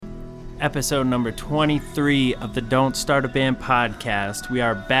episode number 23 of the Don't Start a Band podcast. We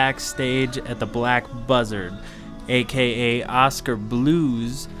are backstage at the Black Buzzard, aka Oscar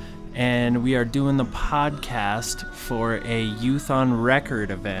Blues, and we are doing the podcast for a Youth on Record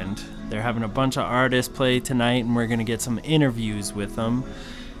event. They're having a bunch of artists play tonight, and we're going to get some interviews with them,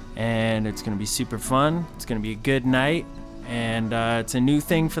 and it's going to be super fun. It's going to be a good night, and it's a new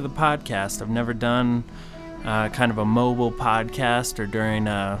thing for the podcast. I've never done kind of a mobile podcast or during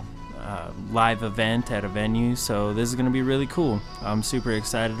a live event at a venue, so this is going to be really cool. I'm super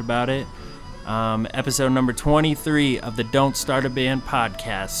excited about it. Episode number 23 of the Don't Start a Band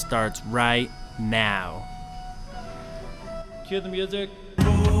podcast starts right now. Cue the music.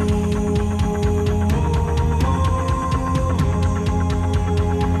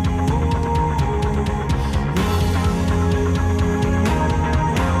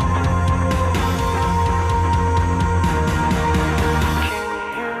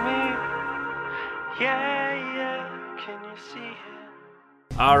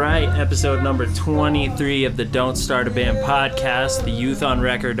 All right, episode number 23 of the Don't Start a Band podcast, the Youth on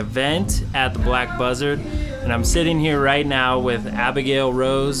Record event at the Black Buzzard. And I'm sitting here right now with Abigail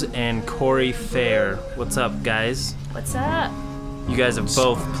Rose and Corey Fair. What's up, guys? What's up? You guys have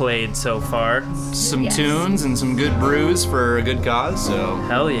both played so far. Some tunes and some good brews for a good cause, so.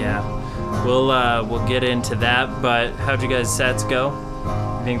 Hell yeah. We'll get into that, but how'd you guys' sets go?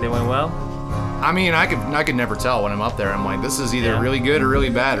 You think they went well? I mean, I could never tell when I'm up there. I'm like, this is either really good or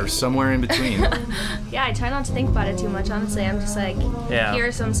really bad or somewhere in between. Yeah, I try not to think about it too much, honestly. I'm just like, here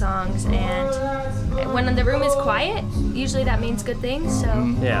are some songs, and when the room is quiet, usually that means good things, so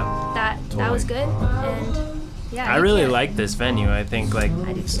that was good, and I really like this venue. I think like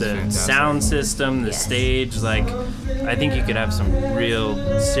the sound system, the stage, like I think you could have some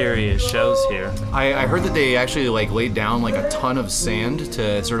real serious shows here. I heard that they actually like laid down like a ton of sand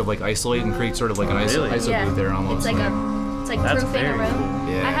to sort of like isolate and create sort of like an ISO booth there almost. It's like proofing a room. Cool.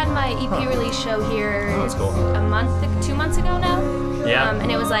 Yeah. I had my EP release show here that's cool. 2 months ago now. Yeah. And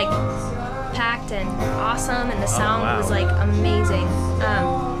it was like packed and awesome, and the sound was like amazing.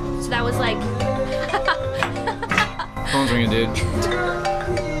 So that was like. Phone's ringing, dude.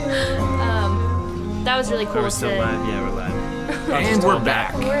 That was really cool. Are we still live? Yeah, we're live. And we're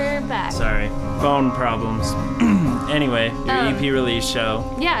back. We're back. Sorry, phone problems. Anyway, your EP release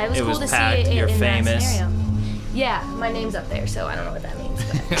show. Yeah, it was cool to packed. see it You're in famous. that scenario. Yeah, my name's up there, so I don't know what that means.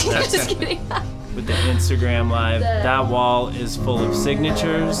 But just kidding. With the Instagram Live, that wall is full of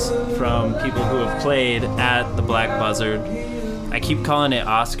signatures from people who have played at the Black Buzzard. I keep calling it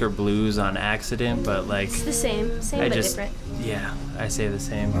Oscar Blues on accident, but like... It's the same but different. Yeah, I say the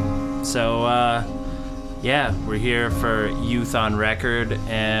same. So, we're here for Youth on Record,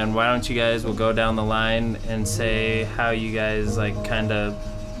 and why don't you guys, we'll go down the line and say how you guys, like, kind of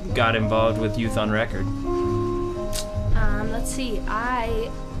got involved with Youth on Record. Let's see, I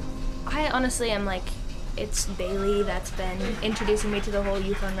honestly am like, it's Bailey that's been introducing me to the whole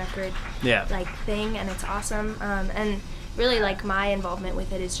Youth on Record thing, and it's awesome, and really like my involvement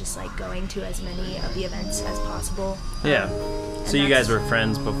with it is just like going to as many of the events as possible. So you guys were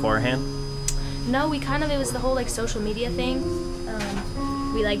friends beforehand? No, it was the whole like social media thing.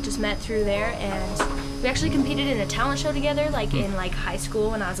 We like just met through there, and we actually competed in a talent show together like in like high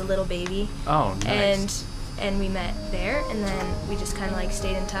school when I was a little baby. Oh, nice. And we met there, and then we just kind of like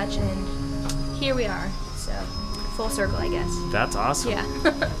stayed in touch, and here we are. So full circle, I guess. That's awesome.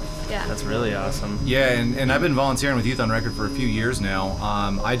 Yeah. Yeah. That's really awesome. Yeah, and I've been volunteering with Youth on Record for a few years now.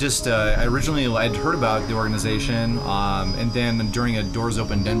 I originally I'd heard about the organization, and then during a Doors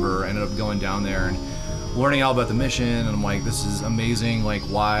Open Denver, I ended up going down there and learning all about the mission, and I'm like, this is amazing. Like,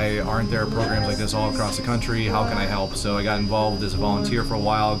 why aren't there programs like this all across the country? How can I help? So I got involved as a volunteer for a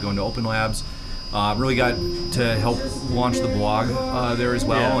while, going to Open Labs. Really got to help launch the blog there as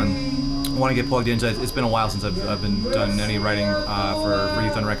well, and want to get plugged into it. It's been a while since I've been done any writing for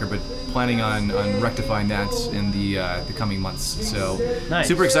Youth on Record, but planning on rectifying that in the coming months. So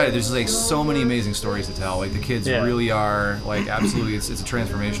super excited. There's like so many amazing stories to tell. Like the kids really are like absolutely. It's a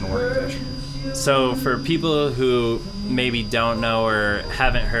transformational organization. So for people who maybe don't know or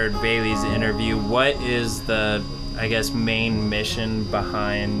haven't heard Bailey's interview, what is the main mission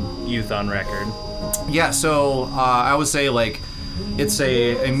behind Youth on Record? Yeah, so I would say like it's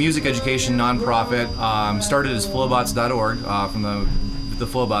a music education nonprofit. Started as Flowbots.org from the the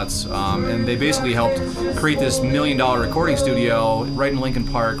Flobots, and they basically helped create this $1 million recording studio right in Lincoln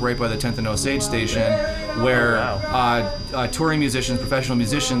Park, right by the 10th and Osage station, where touring musicians, professional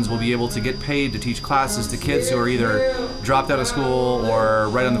musicians will be able to get paid to teach classes to kids who are either dropped out of school or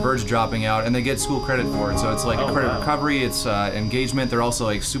right on the verge of dropping out, and they get school credit for it. So it's like a credit recovery, it's engagement. They're also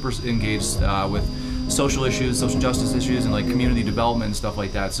like super engaged with social issues, social justice issues, and like community development and stuff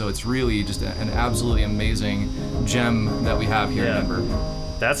like that. So it's really just an absolutely amazing gem that we have here in Denver.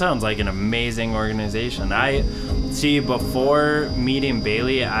 That sounds like an amazing organization. I see, before meeting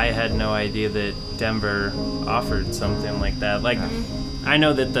Bailey, I had no idea that Denver offered something like that. Like, I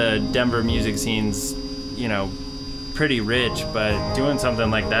know that the Denver music scene's, you know, pretty rich, but doing something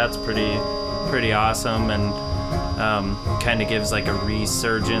like that's pretty awesome, and kind of gives like a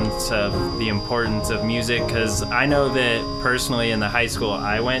resurgence of the importance of music, because I know that personally in the high school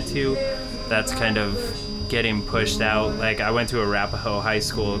I went to, that's kind of getting pushed out. Like, I went to Arapahoe High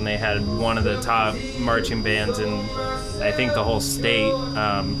School, and they had one of the top marching bands in, I think, the whole state,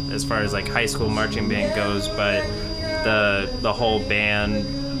 as far as like high school marching band goes, but the whole band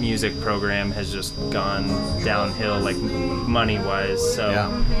music program has just gone downhill, like money-wise. So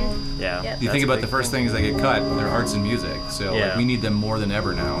yeah. You think about the first things that get cut, they're arts and music. So like, we need them more than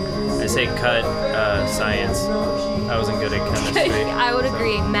ever now. I say cut science. I wasn't good at chemistry. I would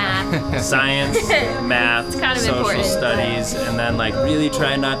agree. Math. Science, math, it's kind of social important. studies, and then like really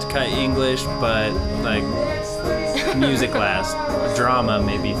try not to cut English, but like music last. Drama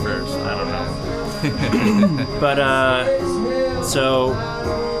maybe first. I don't know. But so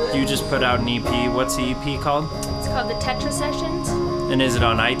you just put out an EP. What's the EP called? It's called the Tetra Sessions. And is it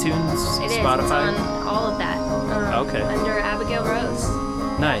on iTunes? It is. Spotify? It's on all of that. Okay. Under Abigail Rose.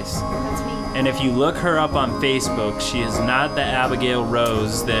 Nice. That's me. And if you look her up on Facebook, she is not the Abigail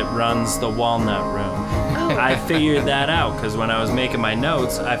Rose that runs the Walnut Room. Oh. I figured that out because when I was making my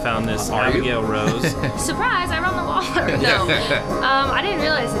notes, I found this Abigail Rose. Surprise! I run the Walnut Room. No, I didn't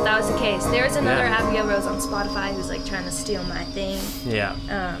realize that was the case. There's another Abigail Rose on Spotify who's like trying to steal my thing. Yeah.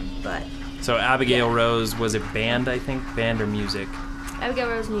 But. So Abigail Rose, was it band? I think band or music. Abigail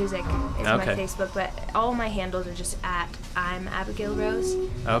Rose Music is my Facebook, but all my handles are just at I'm Abigail Rose.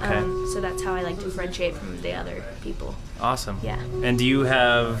 Okay. So that's how I like differentiate from the other people. Awesome. Yeah. And do you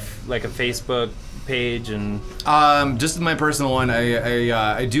have like a Facebook page and? Just my personal one.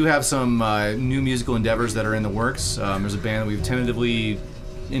 I do have some new musical endeavors that are in the works. There's a band that we've tentatively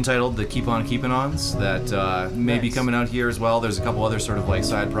entitled the Keep On Keepin' Ons that may be coming out here as well. There's a couple other sort of like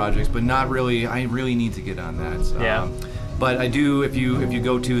side projects, but not really. I really need to get on that. But I do, if you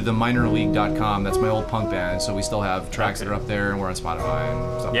go to theminorleague.com, that's my old punk band, so we still have tracks that are up there, and we're on Spotify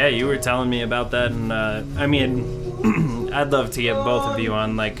and stuff. Yeah, you were telling me about that, and I mean, I'd love to get both of you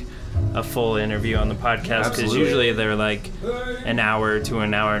on like a full interview on the podcast, because usually they're like an hour to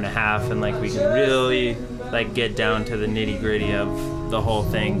an hour and a half, and like we can really like get down to the nitty-gritty of the whole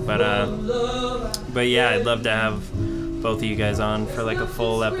thing. But yeah, I'd love to have both of you guys on for like a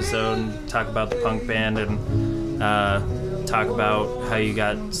full episode and talk about the punk band and talk about how you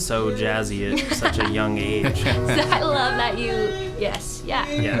got so jazzy at such a young age. So I love that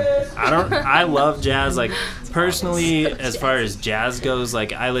I love jazz. Like personally, as far as jazz goes,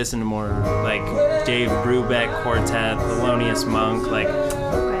 like I listen to more like Dave Brubeck Quartet, Thelonious Monk, like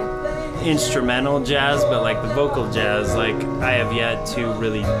instrumental jazz, but like the vocal jazz, like I have yet to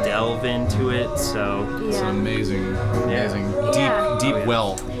really delve into it. So it's an amazing deep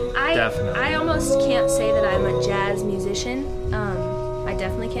well. Definitely. I almost can't say that I'm a jazz musician. I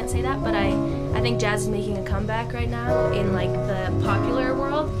definitely can't say that, but I think jazz is making a comeback right now in like the popular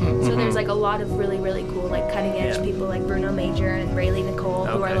world. Mm-hmm. So there's like a lot of really, really cool like cutting edge people like Bruno Major and Rayleigh Nicole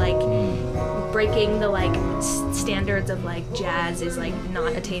who are like breaking the like standards of like jazz is like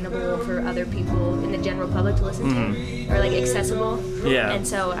not attainable for other people in the general public to listen to, or like accessible. Yeah. And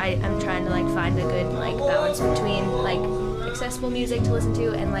so I'm trying to like find a good like balance between like accessible music to listen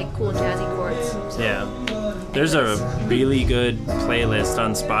to and like cool jazzy chords. So, there's a really good playlist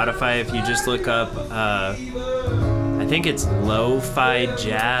on Spotify if you just look up I think it's lo-fi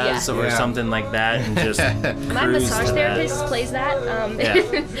jazz or something like that, and just my massage therapist plays that.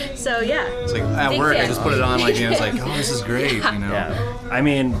 So it's like at work I just put it on like, you know, it's like, oh, this is great, you know. I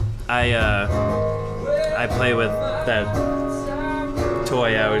mean, I play with that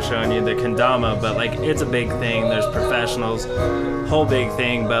toy I was showing you, the kendama, but like it's a big thing. There's professionals, whole big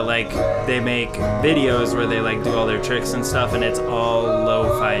thing, but like they make videos where they like do all their tricks and stuff, and it's all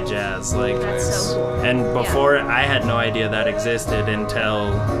lo-fi jazz. Like, that's so cool. And before I had no idea that existed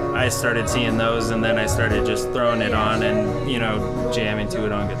until I started seeing those, and then I started just throwing it on and, you know, jamming to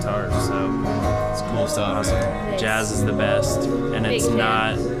it on guitars. So it's cool stuff. Awesome. Jazz is the best, and it's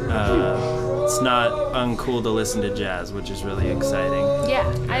not uncool to listen to jazz, which is really exciting.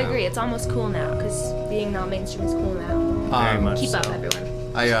 Yeah, I agree. It's almost cool now because being not mainstream is cool now. Very much. Keep up, everyone.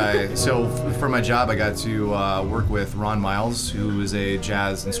 So for my job, I got to work with Ron Miles, who is a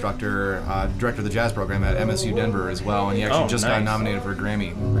jazz instructor, director of the jazz program at MSU Denver as well, and he actually just got nominated for a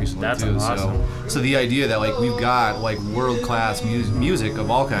Grammy recently. That's too. Awesome. So the idea that like we've got like world-class music of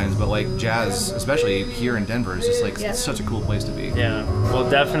all kinds, but like jazz, especially here in Denver, is just like such a cool place to be. Yeah. Well,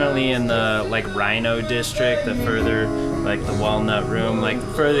 definitely in the like Rhino district, the further like the Walnut Room, like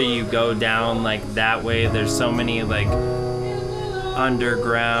the further you go down like that way, there's so many like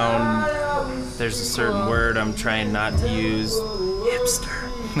underground, there's a certain word I'm trying not to use, hipster.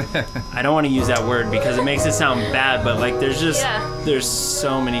 I don't want to use that word because it makes it sound bad, but like there's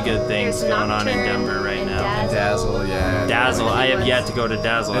so many good things going on in Denver right now. Dazzle, yeah. Dazzle. I have yet to go to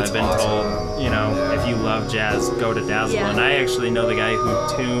Dazzle. I've been told, you know, if you love jazz, go to Dazzle. And I actually know the guy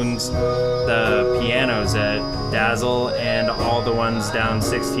who tunes the pianos at Dazzle and all the ones down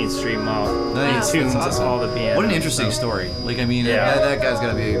 16th Street Mall. Nice. He tunes all the pianos. What an interesting story. Like, I mean, that guy's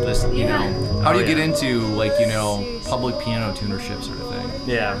got to be just, you know, how do you get into, like, you know, public piano tunership sort of thing?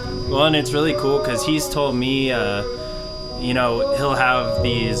 Yeah. Well, and it's really cool because he's told me, you know, he'll have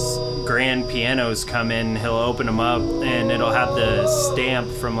these grand pianos come in, he'll open them up, and it'll have the stamp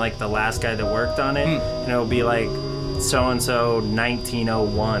from, like, the last guy that worked on it, and it'll be, like, so-and-so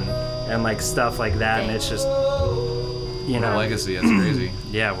 1901, and, like, stuff like that, and it's just, you know. Legacy, that's crazy.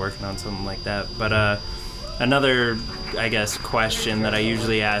 Yeah, working on something like that. But another, I guess, question that I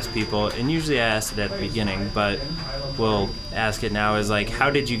usually ask people, and usually I ask it at the beginning, but we'll ask it now, is like, how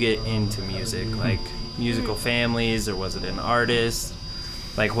did you get into music? Like, musical families, or was it an artist?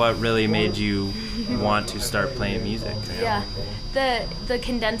 Like, what really made you want to start playing music? Yeah, the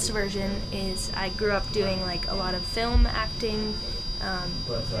condensed version is I grew up doing like a lot of film acting,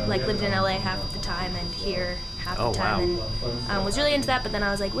 like lived in LA half the time and here half the time, and was really into that. But then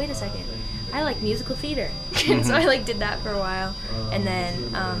I was like, wait a second, I like musical theater, and so I like did that for a while. And then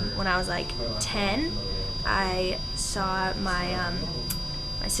when I was like 10, I saw my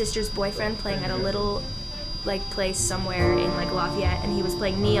my sister's boyfriend playing at a little like place somewhere in like Lafayette, and he was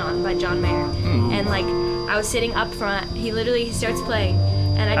playing Neon by John Mayer, and like I was sitting up front. He starts playing,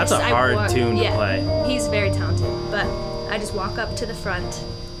 and That's a hard tune to play. He's very talented, but I just walk up to the front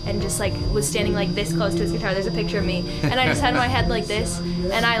and just like was standing like this close to his guitar. There's a picture of me, and I just had my head like this,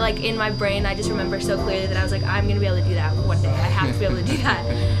 and I like in my brain I just remember so clearly that I was like, I'm gonna be able to do that one day. I have to be able to do that.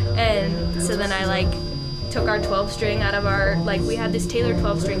 And so then I like took our 12-string out of our, like, we had this Taylor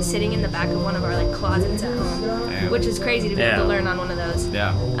 12-string sitting in the back of one of our like closets at home, which is crazy to be able to learn on one of those.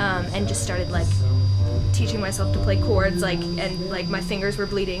 And just started like teaching myself to play chords, like, and like my fingers were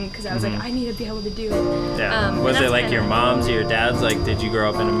bleeding because I was like, I need to be able to do it. Was it like your mom's or your dad's? Like, did you grow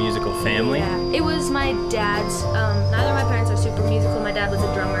up in a musical family? Yeah, it was my dad's. Neither of my parents are super musical. My dad was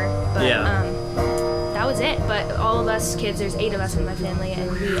a drummer, but that was it. But all of us kids, there's 8 of us in my family,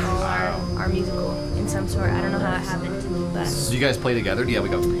 and we all are musical in some sort. I don't know how it happened, but. So you guys play together? Do you have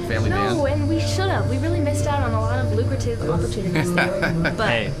like a family band? No, and we should have. We really missed out on a lot of lucrative opportunities there. But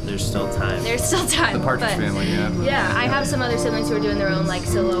hey, there's still time. There's still time. The Partridge Family, Yeah, I have some other siblings who are doing their own like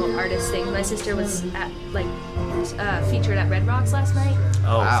solo artist things. My sister was at like featured at Red Rocks last night.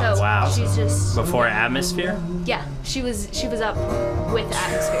 Oh, so wow! She's just before Atmosphere. Yeah, she was up with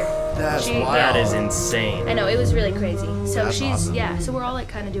Atmosphere. That's wild. That is insane. I know, it was really crazy. So That's she's awesome. So we're all like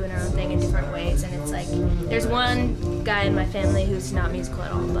kind of doing our own thing in different ways, and it's like there's one guy in my family who's not musical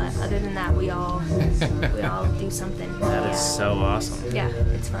at all, but other than that, we all do something. That is so awesome. Yeah,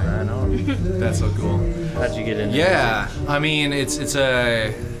 it's fun. I know. That's so cool. How'd you get into music? I mean,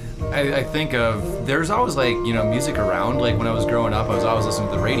 I think of, there's always like, you know, music around. Like when I was growing up, I was always listening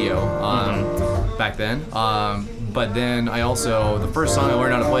to the radio back then. But then I also, the first song I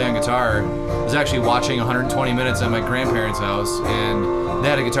learned how to play on guitar was actually watching 120 Minutes at my grandparents' house, and they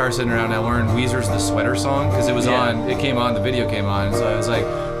had a guitar sitting around, and I learned Weezer's The Sweater Song, because it was on, it came on, the video came on, so I was like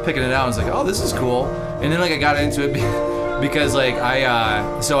picking it out, and I was like, oh, this is cool. And then like I got into it because like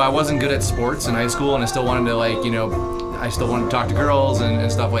so I wasn't good at sports in high school, and I still wanted to like, you know, I still wanted to talk to girls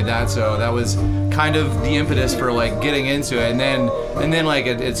and stuff like that, so that was kind of the impetus for like getting into it, and then like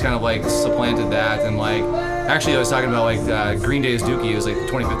it's kind of like supplanted that, and like Actually, I was talking about like Green Day's Dookie. It was like the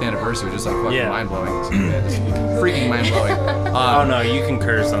 25th anniversary, which is like fucking mind blowing. So, yeah, just freaking mind blowing. Oh no, you can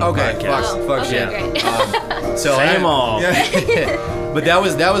curse on the podcast. Fuck okay, shit. Great. So say them all. Yeah. But that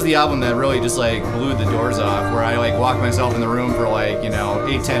was the album that really just like blew the doors off. Where I like locked myself in the room for like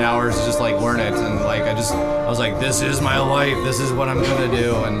 8-10 hours to just like learn it, and like I was like, this is my life. This is what I'm gonna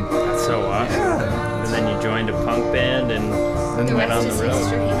do, and that's so awesome. Yeah. And then you joined a punk band and went on the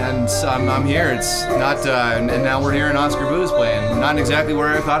road. And I'm here. It's not, and now we're here in Oscar Blues playing. Not exactly where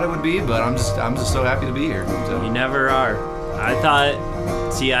I thought it would be, but I'm just so happy to be here. So. You never are. I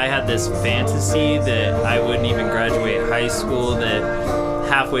had this fantasy that I wouldn't even graduate high school, that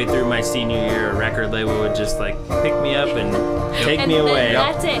halfway through my senior year, a record label would just like pick me up and take me away.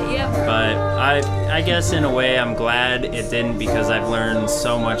 That's it, yep. But I guess in a way I'm glad it didn't, because I've learned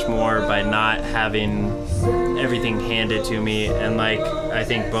so much more by not having everything handed to me. And like, I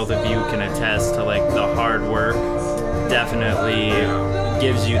think both of you can attest to like the hard work definitely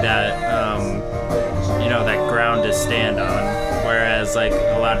gives you that, that ground to stand on. Whereas like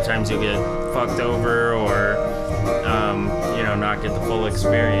a lot of times you'll get fucked over or, not get the full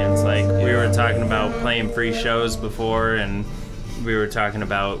experience. Like we were talking about playing free shows before, and we were talking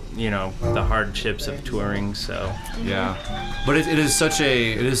about the hardships of touring. So yeah, but it is such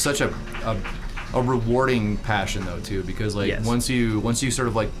a rewarding passion though too, because like once you sort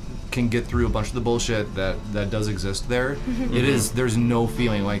of like can get through a bunch of the bullshit that does exist there, there's no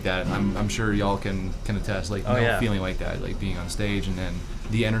feeling like that. I'm sure y'all can attest, like feeling like that, like being on stage and then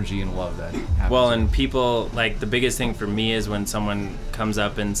the energy and love that happens. Well, and people, like, the biggest thing for me is when someone comes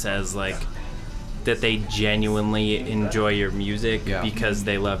up and says like that they genuinely enjoy your music because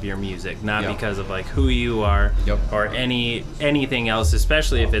they love your music, not because of like who you are or anything else,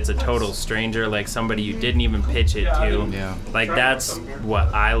 especially if it's a total stranger, like somebody you didn't even pitch it to. Yeah. Like that's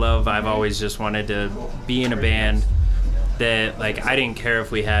what I love. I've always just wanted to be in a band that, like, I didn't care if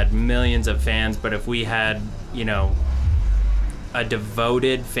we had millions of fans, but if we had, a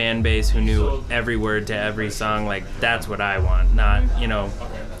devoted fan base who knew every word to every song, like that's what I want, not,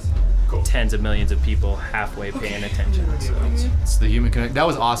 tens of millions of people halfway paying attention. So it's the human connection. That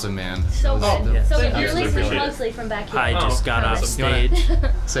was awesome, man. So good. So good. You're listening mostly from back here. I just got off stage.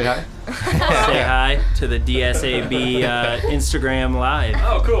 Say hi. Say hi to the DSAB Instagram Live.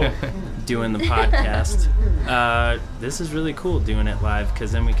 Oh, cool. Doing the podcast. This is really cool doing it live,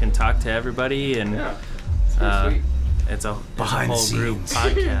 because then we can talk to everybody, and it's a whole group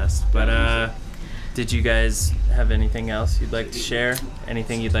podcast. But did you guys have anything else you'd like to share?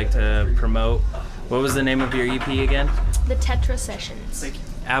 Anything you'd like to promote? What was the name of your EP again? The Tetra Sessions.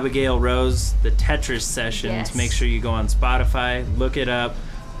 Abigail Rose, The Tetris Sessions. Yes. Make sure you go on Spotify, look it up.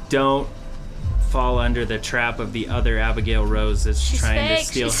 Don't fall under the trap of the other Abigail Rose that's trying to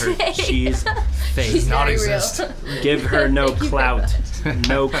steal her. Fake. She's fake. She's not very exist. real. Give her no clout.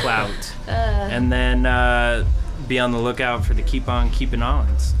 No clout. And then be on the lookout for the Keep On Keeping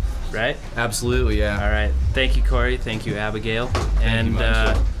Ons. Right? Absolutely, yeah. All right. Thank you, Corey. Thank you, Abigail. And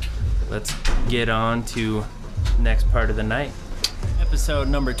let's get on to next part of the night. Episode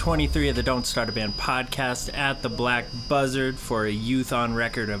number 23 of the Don't Start a Band podcast at the Black Buzzard for a Youth on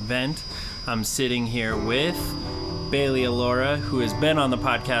Record event. I'm sitting here with Bailey Alora, who has been on the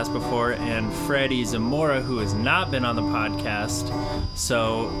podcast before, and Freddie Zamora, who has not been on the podcast.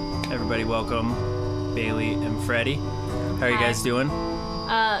 So, everybody welcome Bailey and Freddie. How are you guys doing?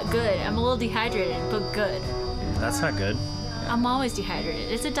 Good. I'm a little dehydrated, but good. That's not good. I'm always dehydrated.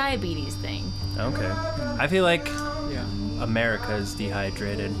 It's a diabetes thing. Okay. I feel like America is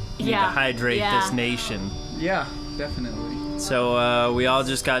dehydrated. We need to hydrate this nation. Yeah, definitely. So we all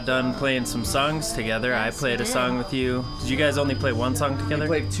just got done playing some songs together. Yes, I played we a did. song with you. Did you guys only play one song together?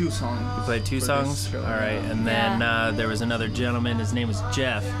 We played 2 songs. You played 2 for songs? this show. All right. And then there was another gentleman. His name was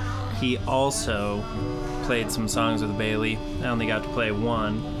Jeff. He also played some songs with Bailey. I only got to play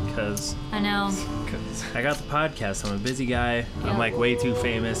one because I know. I got the podcast. I'm a busy guy. I'm like way too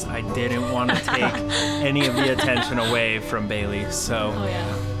famous. I didn't want to take any of the attention away from Bailey. So, Oh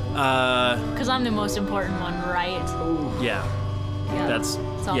yeah. Because I'm the most important one, right? yeah. Yeah. It's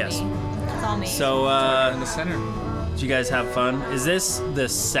all me. It's all me. So, In the center. did you guys have fun? Is this the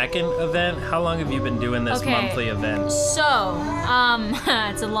second event? How long have you been doing this monthly event? So,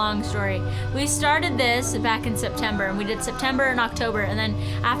 it's a long story. We started this back in September, and we did September and October, and then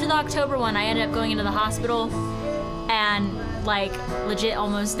after the October one, I ended up going into the hospital and, like, legit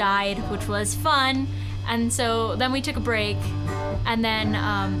almost died, which was fun. And so then we took a break, and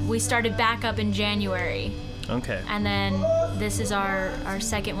then we started back up in January. Okay. And then this is our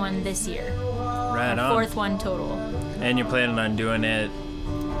second one this year. Right on. Fourth one total. And you're planning on doing it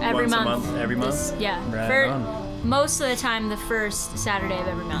Every once month. a month? Every month? Yeah. Right on. Most of the time, the first Saturday of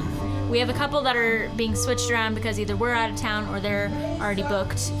every month. We have a couple that are being switched around because either we're out of town or they're already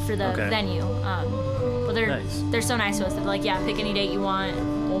booked for the venue. But they're so nice to us. They're like, yeah, pick any date you want.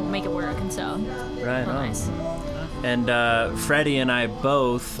 We'll make it work. And so, right on. Nice. And Freddie and I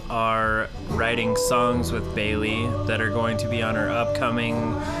both are writing songs with Bailey that are going to be on her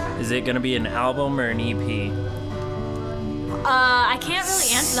upcoming. Is it going to be an album or an EP? I can't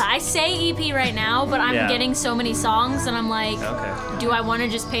really answer that. I say EP right now, but I'm getting so many songs, and I'm like, do I want to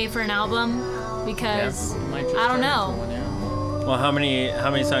just pay for an album? Because I don't know. Well, how many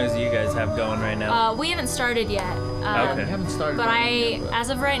songs do you guys have going right now? We haven't started yet. We haven't started. But as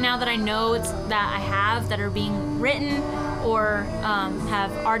of right now, that I know that I have that are being written or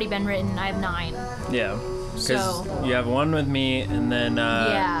have already been written, I have 9. Yeah. Because you have one with me, and then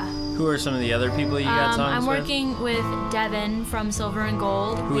who are some of the other people you got songs I'm with? working with Devin from Silver and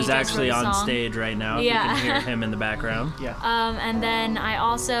Gold, who is actually on stage right now. Yeah. You can hear him in the background. Yeah. And then I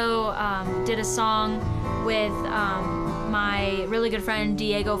also did a song with my really good friend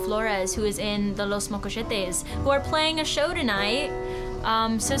Diego Flores, who is in the Los Mocochetes, who are playing a show tonight.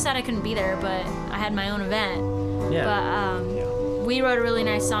 So sad I couldn't be there, but I had my own event. Yeah. But we wrote a really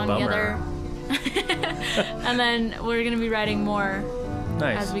nice song together. And then we're gonna be writing more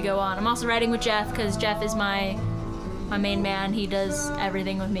as we go on. I'm also writing with Jeff because Jeff is my main man. He does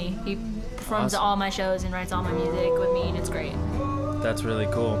everything with me. He performs at all my shows and writes all my music with me, and it's great. That's really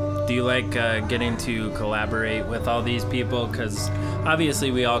cool. Do you like getting to collaborate with all these people? Because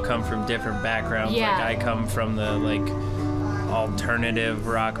obviously we all come from different backgrounds. Yeah. Like I come from the alternative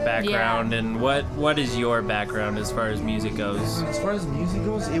rock background. And what is your background as far as music goes? As far as music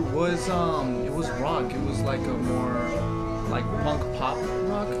goes, it was rock. It was like a more like punk pop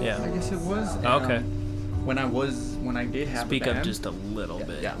rock. Yeah. I guess it was. And, okay. When I did have Speak a band, up just a little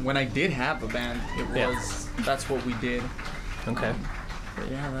bit. Yeah. When I did have a band, that's what we did. Okay.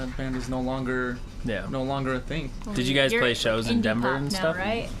 But yeah, that band is no longer a thing. Did you guys play shows in Denver and stuff? Now,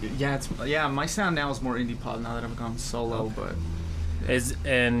 right? Yeah, my sound now is more indie pop now that I've gone solo, but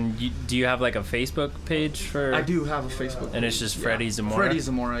do you have like a Facebook page for? I do have a Facebook page. And it's just Freddie Zamora? Freddie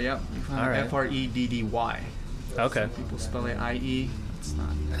Zamora, yep. All right. Freddy. Okay. Some people spell it IE. It's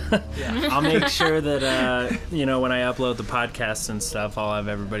not. Yeah. I'll make sure that when I upload the podcasts and stuff, I'll have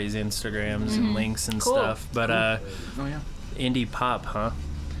everybody's Instagrams and links and stuff. But indie pop, huh?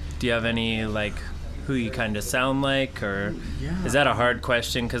 Do you have any who you kind of sound like, or is that a hard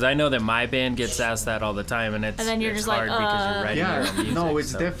question? Because I know that my band gets asked that all the time, and then you're just hard because you're writing your own music. No,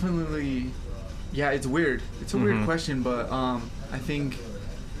 it's definitely it's weird. It's a weird question, but I think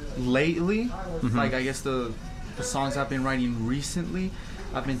lately, I guess the songs I've been writing recently,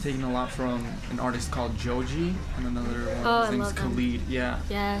 I've been taking a lot from an artist called Joji and another one. His name's Khalid. Yeah.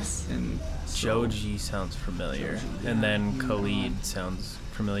 Yes. And Joji sounds familiar, and then Khalid sounds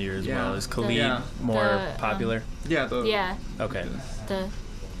familiar as well. Is Khalid more popular? Okay. The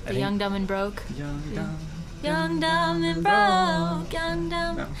Young, Dumb, and Broke. Young, Dumb. Young, Dumb, and Broke. Young,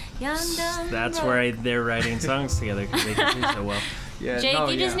 Dumb. Young, Dumb. That's where they're writing songs together because they can sing so well. Yeah, Jake,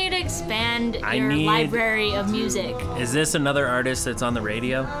 you just need to expand your library of music. Is this another artist that's on the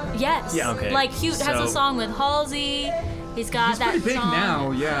radio? Yes. Yeah. Okay. Like he has a song with Halsey. He's got that pretty big song.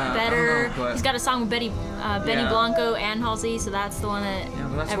 Now, yeah. Better. Know, he's got a song with Benny Blanco and Halsey, so that's the one that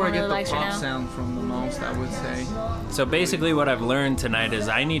that's everyone where I get really the likes right pop now. sound from the most, I would say. So basically, what I've learned tonight is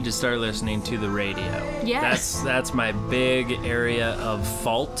I need to start listening to the radio. Yes. That's my big area of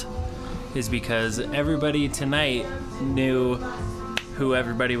fault, is because everybody tonight knew who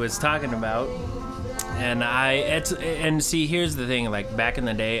everybody was talking about. And see, here's the thing, back in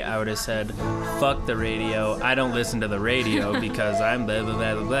the day, I would have said, fuck the radio, I don't listen to the radio because I'm blah, blah,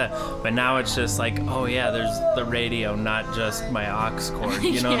 blah, blah, blah. But now it's just there's the radio, not just my aux cord,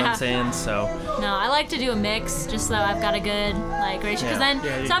 you know what I'm saying? So no, I like to do a mix just so I've got a good ratio, because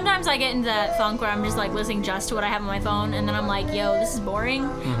then sometimes I get into that funk where I'm just listening just to what I have on my phone, and then I'm like, yo, this is boring,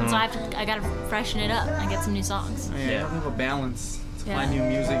 and so I gotta freshen it up and get some new songs. You have a balance to find new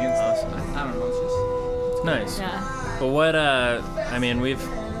music and stuff. I don't know, it's just nice. Yeah. But what, we've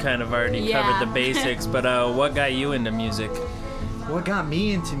kind of already covered the basics, but what got you into music? What got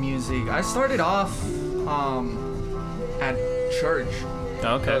me into music? I started off at church.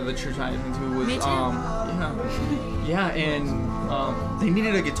 Okay. The church I went to was Me too. and they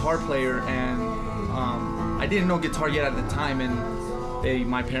needed a guitar player, and I didn't know guitar yet at the time, and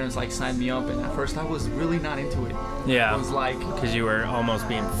my parents signed me up, and at first I was really not into it. Yeah. It was because you were almost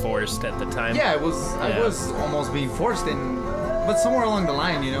being forced at the time. Yeah, it was. I was almost being forced, but somewhere along the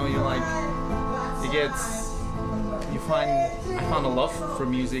line, you're it gets. You found a love for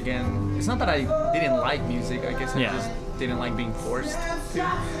music, and it's not that I didn't like music. I guess I just didn't like being forced to.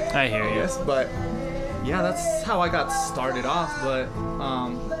 I hear you. Yes, but yeah, that's how I got started off. But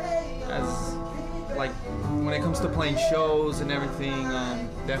as like when it comes to playing shows and everything,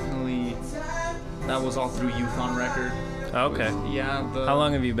 definitely that was all through Youth on Record. Okay. How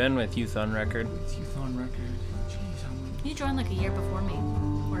long have you been with Youth on Record? Youth on Record. Jeez, You joined like a year before me,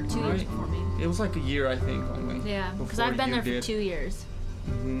 or 2 years before me. It was like a year, I think, only. Yeah, because I've been there for 2 years.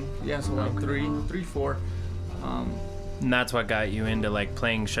 Yeah, so like three, four. And that's what got you into like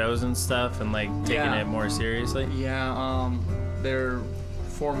playing shows and stuff and like taking it more seriously? Yeah, their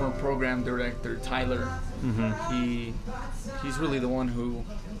former program director, Tyler, he's really the one who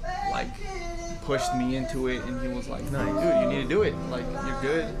like pushed me into it, and he was like, dude, you need to do it. Like, you're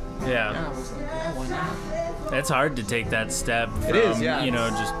good. Yeah. I was like, yeah, why not? It's hard to take that step from, you know,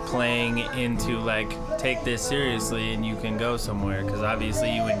 just playing into like, take this seriously and you can go somewhere, because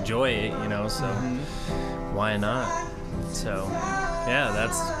obviously you enjoy it, you know, so why not? So, yeah,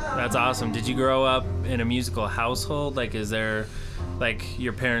 that's awesome. Did you grow up in a musical household? Like, is there, like,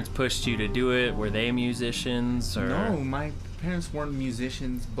 your parents pushed you to do it? Were they musicians? Or? No, my parents weren't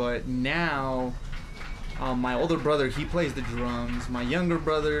musicians, but now my older brother, he plays the drums. My younger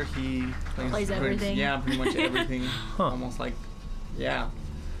brother, he plays everything. Yeah, pretty much everything. Almost like, yeah.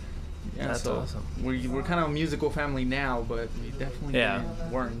 That's so awesome. We're kind of a musical family now, but we definitely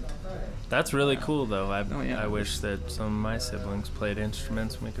weren't. That's really cool, though. I wish that some of my siblings played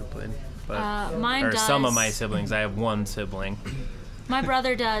instruments and we could play. But mine does. Some of my siblings. I have one sibling. My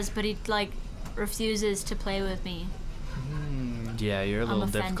brother does, but he like refuses to play with me. Yeah, you're a little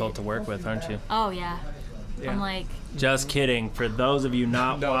difficult to work with, aren't you? Oh yeah. I'm like. Just kidding. For those of you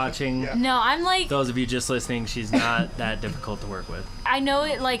not watching. No, I'm like. Those of you just listening, she's not that difficult to work with. I know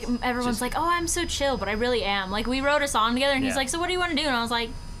it. Like everyone's like, "Oh, I'm so chill," but I really am. Like we wrote a song together, and he's like, "So what do you want to do?" And I was like,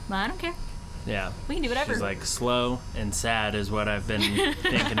 "Well, I don't care. Yeah. We can do whatever." She's like, slow and sad is what I've been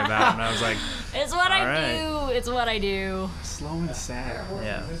thinking about, and I was like, "It's what I do. It's what I do." Slow and sad.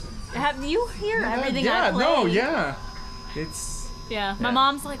 Yeah. Have you hear everything I play? No, yeah. It's. Yeah. My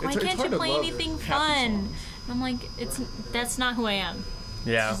mom's like, "Why can't you play anything fun?" I'm like, that's not who I am.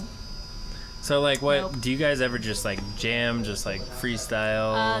 Yeah. So like, what do you guys ever just like jam, just like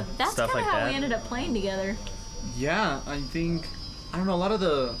freestyle, that's stuff like that? That's kind of how we ended up playing together. Yeah, I don't know, a lot of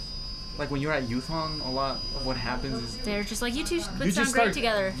the, like when you're at Youth On, a lot of what happens is they're just like, you two would sound great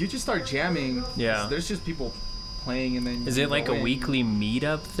together. You just start jamming. Yeah. There's just people playing, and then is it like a weekly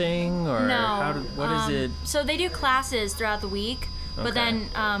meetup thing, or no? What is it? So they do classes throughout the week. But then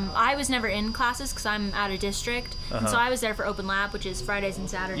I was never in classes because I'm out of district. And so I was there for Open Lab, which is Fridays and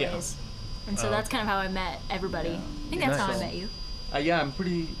Saturdays. Yeah. And so that's kind of how I met everybody. I think that's how I met you. Yeah, I'm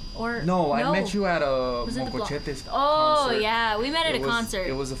pretty... No, I met you at a Mocochetes concert. Yeah. We met at a concert.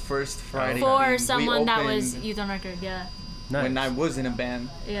 It was the first Friday. For someone that was Youth on Record, yeah. Nice. When I was in a band,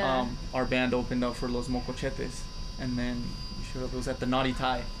 yeah. Our band opened up for Los Mocochetes. And then you showed up. It was at the Naughty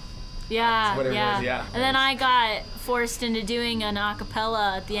Tie. Yeah, was, yeah. And then I got forced into doing an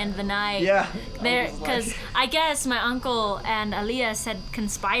acapella at the end of the night. Yeah. Because I guess my uncle and Elias had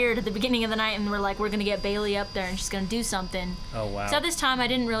conspired at the beginning of the night and were like, we're going to get Bailey up there and she's going to do something. Oh, wow. So at this time, I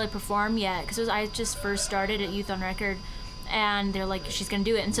didn't really perform yet because I just first started at Youth on Record. And they're like, she's going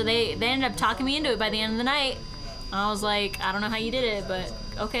to do it. And so they ended up talking me into it by the end of the night. I was like, I don't know how you did it, but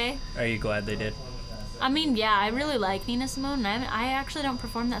okay. Are you glad they did? I mean, yeah, I really like Nina Simone. I actually don't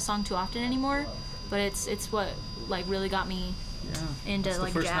perform that song too often anymore, but it's what like really got me into That's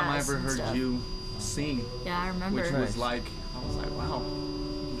like the first jazz time I ever heard stuff. you sing. Yeah, I remember. Which was like, I was like, wow,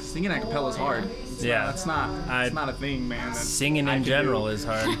 singing a cappella is hard. It's not a thing, man. Singing in general is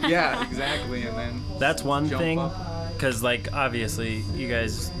hard. Yeah, exactly. And then that's one thing, because like obviously you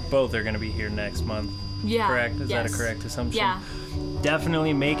guys both are gonna be here next month. Yeah. Correct? Is that a correct assumption? Yeah.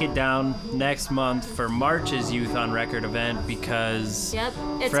 Definitely make it down next month for March's Youth on Record event, because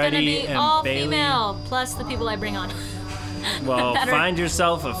it's Freddie gonna be and all Bailey, female plus the people I bring on. Well, find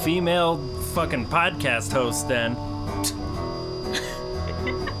yourself a female fucking podcast host then.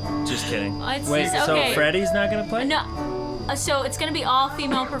 Just kidding. Wait, so Freddie's not gonna play? No. So it's gonna be all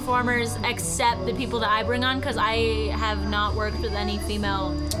female performers except the people that I bring on, because I have not worked with any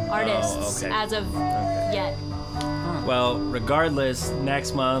female artists as of yet. Well, regardless,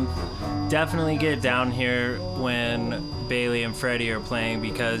 next month, definitely get down here when Bailey and Freddie are playing,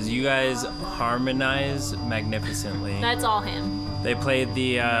 because you guys harmonize magnificently. That's all him. They played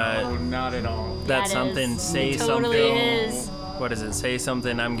the no, not at all. That's something. Say totally something. Is. What is it? Say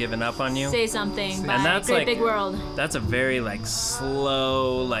something. I'm giving up on you. Say something. And that's Great like Big World. That's a very like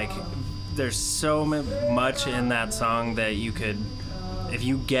slow, like there's so much in that song that you could, if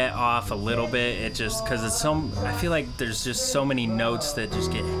you get off a little bit, it just, because it's I feel like there's just so many notes that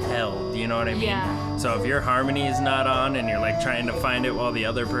just get held, you know what I mean? Yeah. So if your harmony is not on and you're like trying to find it while the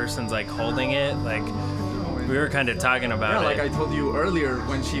other person's like holding it, like we were kind of talking about it. Yeah, like I told you earlier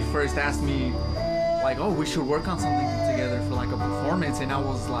when she first asked me, like, oh, we should work on something together for like a performance, and I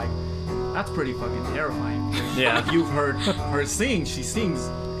was like, that's pretty fucking terrifying. Yeah. If you've heard her sing, she sings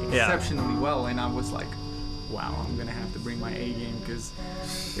exceptionally well, and I was like, wow, I'm gonna have to bring my A game, because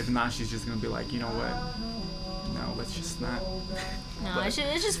if not, she's just gonna be like, you know what? No, let's just not. No, it's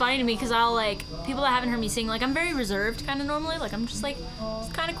just funny to me because I'll like people that haven't heard me sing. Like I'm very reserved kind of normally. Like I'm just like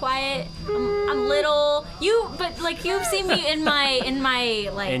kind of quiet. I'm little. But like you've seen me in my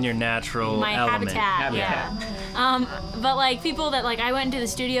like in your natural my element. habitat. Yeah. But like people that like I went into the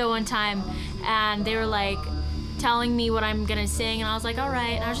studio one time and they were like telling me what I'm gonna sing, and I was like, all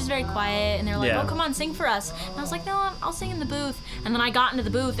right. And I was just very quiet, and they were like, oh, come on, sing for us. And I was like, no, I'll sing in the booth. And then I got into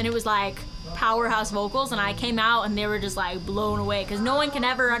the booth, and it was like powerhouse vocals, and I came out, and they were just like blown away, because no one can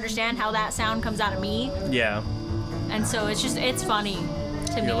ever understand how that sound comes out of me. Yeah. And so it's funny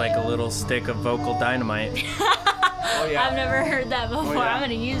to me. You're like a little stick of vocal dynamite. Oh yeah. I've never heard that before. Oh, yeah. I'm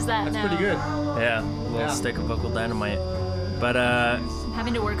gonna use that That's now. pretty good. Yeah, a little stick of vocal dynamite. But I'm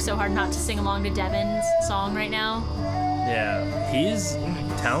having to work so hard not to sing along to Devin's song right now. yeah, he's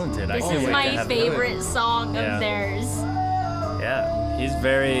talented. This I can't is wait to my have favorite song Yeah. of theirs. Yeah, he's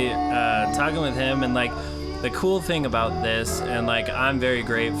very talking with him, and like the cool thing about this, and like I'm very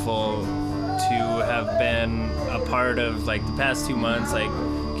grateful to have been a part of like the past 2 months, like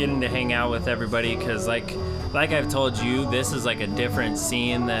getting to hang out with everybody, because like I've told you, this is like a different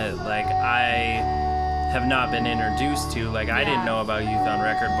scene that like I have not been introduced to. Like I didn't know about Youth on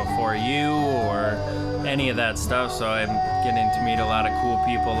Record before you or any of that stuff, so I'm getting to meet a lot of cool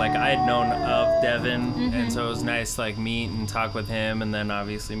people. Like I had known of Devin, and so it was nice to like meet and talk with him, and then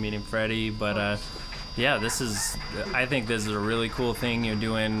obviously meeting Freddie. But yeah, I think this is a really cool thing you're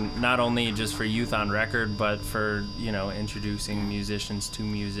doing, not only just for Youth on Record, but for, you know, introducing musicians to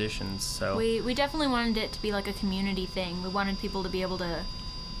musicians. So we definitely wanted it to be like a community thing. We wanted people to be able to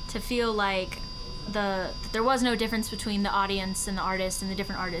feel like there was no difference between the audience and the artist and the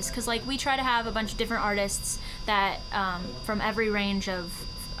different artists, because like we try to have a bunch of different artists that from every range of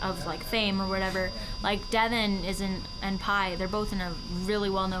like fame or whatever. Like Devin and Pi, they're both in a really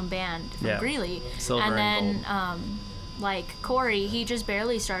well-known band from Greeley. Silver and then like Corey, he just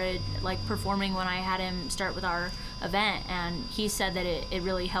barely started like performing when I had him start with our event, and he said that it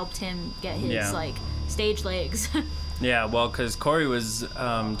really helped him get his like stage legs. Yeah, well, because Corey was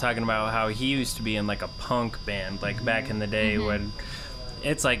talking about how he used to be in like a punk band, like back in the day, when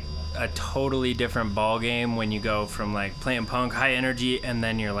it's like a totally different ball game when you go from like playing punk, high energy, and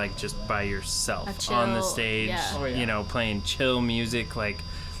then you're like just by yourself on the stage, you know, playing chill music. Like,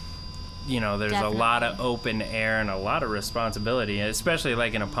 you know, there's a lot of open air and a lot of responsibility, especially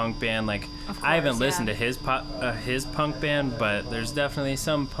like in a punk band. Like, I haven't listened to his punk band, but there's definitely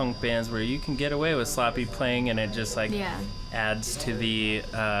some punk bands where you can get away with sloppy playing, and it just like adds to the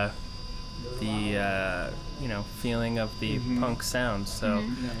you know, feeling of the punk sound. So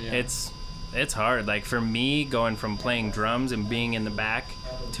it's hard. Like for me, going from playing drums and being in the back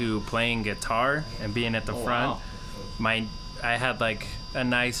to playing guitar and being at the front, I had like a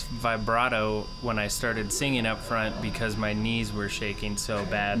nice vibrato when I started singing up front because my knees were shaking so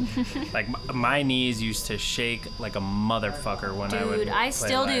bad. Like my knees used to shake like a motherfucker when I would Dude, I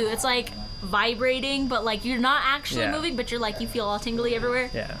still do. It's like vibrating, but like you're not actually moving, but you're like, you feel all tingly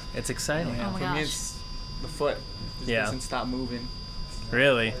everywhere. Yeah, it's exciting. Oh my For gosh. me, it's the foot. It doesn't stop moving.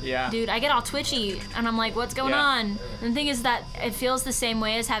 Really? Yeah. Dude, I get all twitchy, and I'm like, what's going on? And the thing is that it feels the same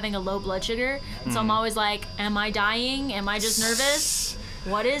way as having a low blood sugar. And so I'm always like, am I dying? Am I just nervous?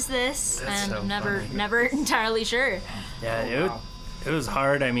 What is this? That's and so I'm never entirely sure. Yeah, it was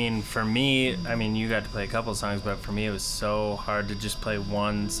hard. I mean, for me, you got to play a couple songs, but for me, it was so hard to just play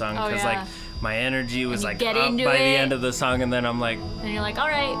one song because like my energy was like up by the end of the song, and then I'm like, and you're like, all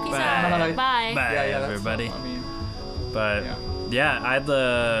right, peace out, bye, bye, everybody. But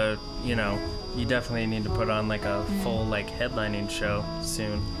I'd you know, you definitely need to put on like a full like headlining show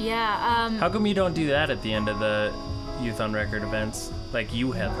soon. Yeah. How come you don't do that at the end of the Youth on Record events? Like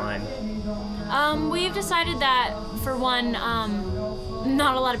you headline. We've decided that for one,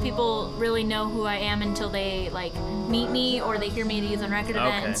 not a lot of people really know who I am until they like meet me or they hear me at a Youth on Record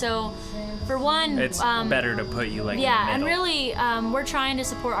event. And so for one, it's better to put you like in the middle. And really we're trying to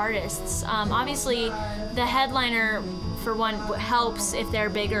support artists. Obviously the headliner for one, helps if they're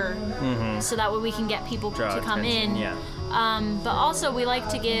bigger, so that way we can get people to come in. Yeah. But also we like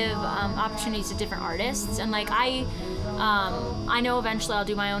to give opportunities to different artists, and like I know eventually I'll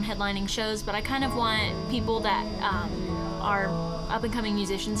do my own headlining shows, but I kind of want people that are up and coming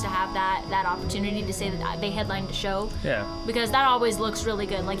musicians to have that opportunity to say that they headlined a show. Yeah. Because that always looks really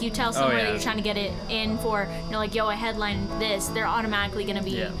good. Like you tell someone that you're trying to get it in for, like, yo, I headlined this, they're automatically going to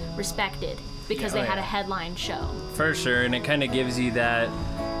be respected because they had a headline show. For sure, and it kind of gives you that,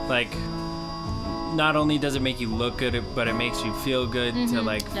 like, not only does it make you look good, but it makes you feel good to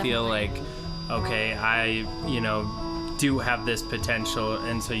like feel like, okay, I do have this potential,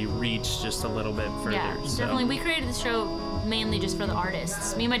 and so you reach just a little bit further. Yeah, definitely. We created the show mainly just for the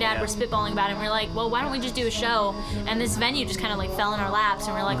artists. Me and my dad were spitballing about it, and we were like, well, why don't we just do a show? And this venue just kind of like fell in our laps,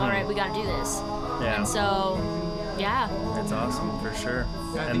 and we're like, all right, we got to do this. Yeah. And so, yeah. That's awesome, for sure.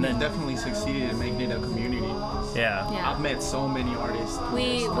 I think it definitely succeeded in making it a community. Yeah. I've met so many artists.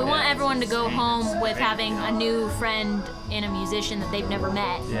 We want everyone to go home with having a new friend in a musician that they've never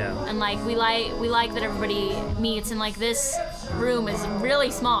met. Yeah. And like we like that everybody meets, and like this room is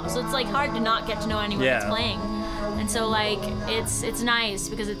really small, so it's like hard to not get to know anyone that's playing. And so like it's nice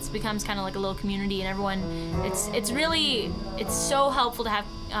because it becomes kind of like a little community, and everyone it's so helpful to have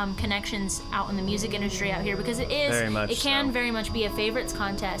connections out in the music industry out here, because it can very much be a favorites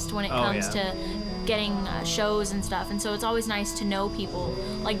contest when it comes to getting shows and stuff, and so it's always nice to know people.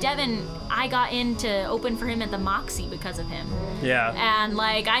 Like Devin, I got in to open for him at the Moxie because of him. Yeah. And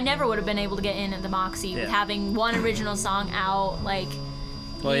like I never would have been able to get in at the Moxie with having one original song out. Like.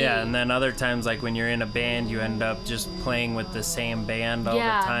 Well, yeah, and then other times, like when you're in a band, you end up just playing with the same band all the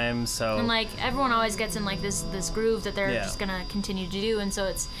time. So and like everyone always gets in like this groove that they're just gonna continue to do, and so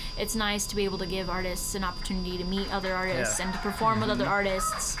it's nice to be able to give artists an opportunity to meet other artists and to perform with other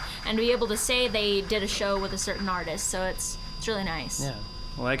artists, and to be able to say they did a show with a certain artist. So it's really nice. Yeah.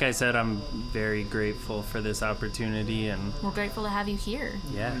 Well, like I said, I'm very grateful for this opportunity, and we're grateful to have you here.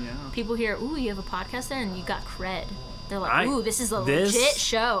 Yeah. People hear, ooh, you have a podcast there, and you got cred. They're like, ooh, this is a legit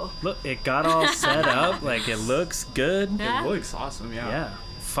show. Look, it got all set up. Like, it looks good. Yeah. It looks awesome, Yeah.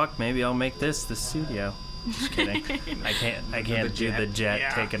 Fuck, maybe I'll make this the studio. Just kidding. I can't do the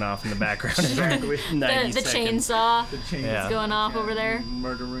jet taking off in the background. Exactly. the chainsaw is going off over there.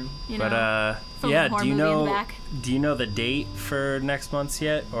 Murdering. But, do you know the date for next month's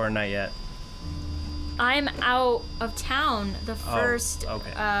yet, or not yet? I'm out of town the first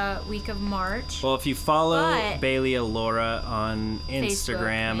week of March. Well, if you follow Bailey Alora on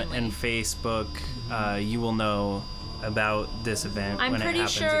Instagram and Facebook, you will know about this event. I'm pretty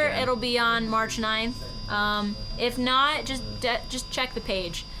sure it'll be on March 9th. If not, just check the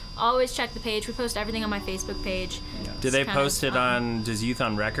page. Always check the page. We post everything on my Facebook page. Yeah. Do they post it on? Does Youth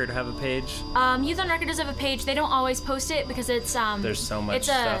on Record have a page? Youth on Record does have a page. They don't always post it because it's there's so much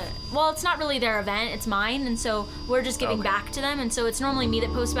stuff. Well, it's not really their event. It's mine, and so we're just giving back to them. And so it's normally me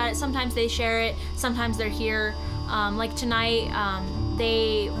that posts about it. Sometimes they share it. Sometimes they're here. Like tonight,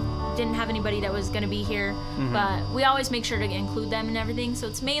 they didn't have anybody that was going to be here, but we always make sure to include them and everything. So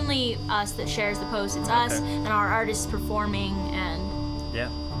it's mainly us that shares the post. It's us and our artists performing, and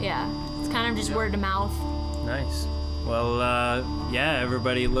it's kind of just word of mouth. Nice. Well,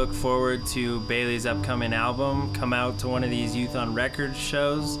 everybody look forward to Bailey's upcoming album. Come out to one of these Youth on Record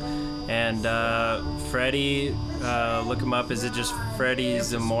shows. And Freddie, look him up. Is it just Freddie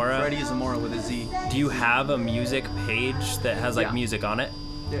Zamora? Freddie Zamora with a Z. Do you have a music page that has like music on it?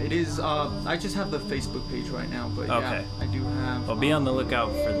 Yeah, it is. I just have the Facebook page right now, but I do have. Well, be on the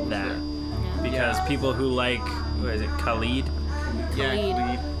lookout for that. Because people who like, what is it, Khalid?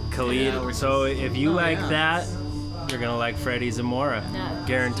 Khalid. Yeah, so if you like that, you're going to like Freddie Zamora. Yeah.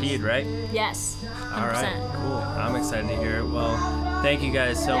 Guaranteed, right? Yes. 100%. All right, cool. I'm excited to hear it. Well, thank you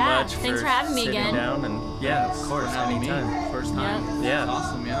guys so much thanks for having me again. Down and of course, anytime. First time. Yeah. That's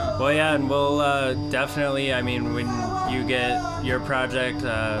awesome, yeah. Well, and we'll definitely, I mean, when you get your project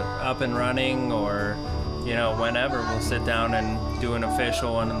up and running, or whenever, we'll sit down and do an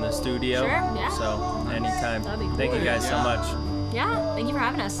official one in the studio. Sure, yeah. So anytime. That'd be cool. Thank you guys so much. Yeah, thank you for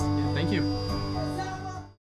having us. Yeah, thank you.